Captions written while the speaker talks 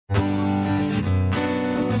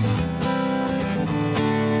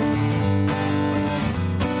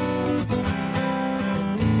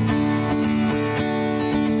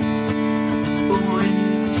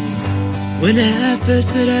When I first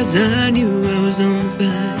set eyes on you, I was on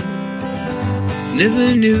fire.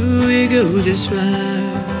 Never knew we'd go this far.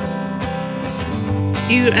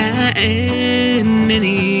 Here I am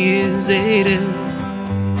many years later,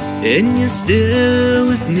 and you're still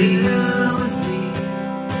with me.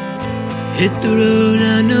 Hit the road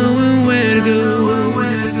not knowing where to go,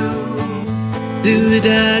 through the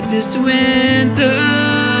darkness to enter.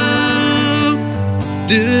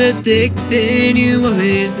 Through the thick thin, you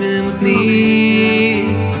always been with me.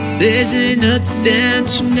 There's an ups and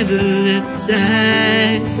downs you never left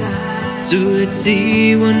aside. So let's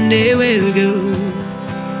see one day where we go.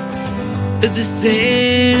 But this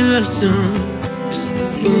ain't a love song, just a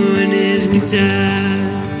boy and his guitar.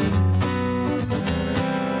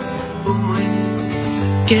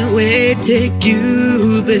 Can't wait to take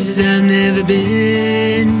you places I've never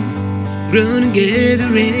been. Grown together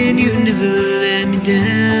and you never let me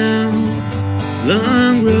down.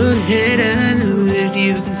 Long road ahead, I know that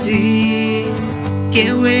you can see.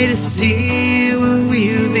 Can't wait to see where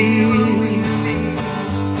we'll be.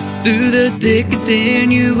 Through the thick and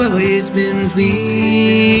thin, you've always been with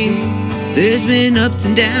me. There's been ups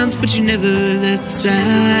and downs, but you never left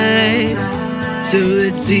beside. So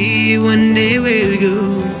let's see one day where we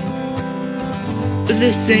go. But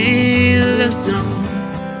this ain't a love song,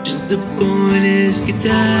 just a boy and his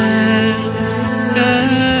guitar.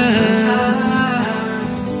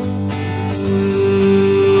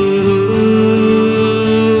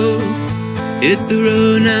 Hit the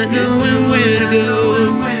road not knowing where to go,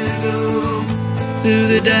 through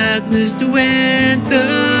the darkness to enter.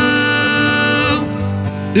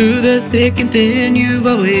 Through the thick and thin, you've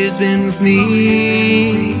always been with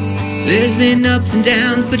me. There's been ups and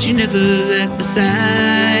downs, but you never left my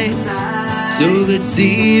side. So let's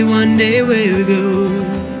see one day where we go.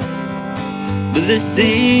 But this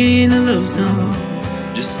ain't a love song,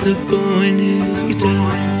 just a boy and his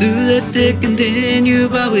guitar. Through the thick and thin,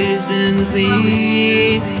 you've always been with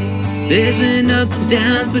me. There's been ups and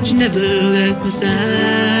downs, but you never left my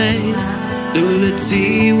side. So let's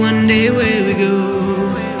see one day where we go.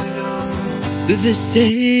 This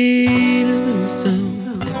ain't a love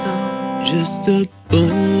song, just a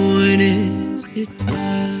boy and his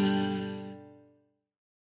guitar.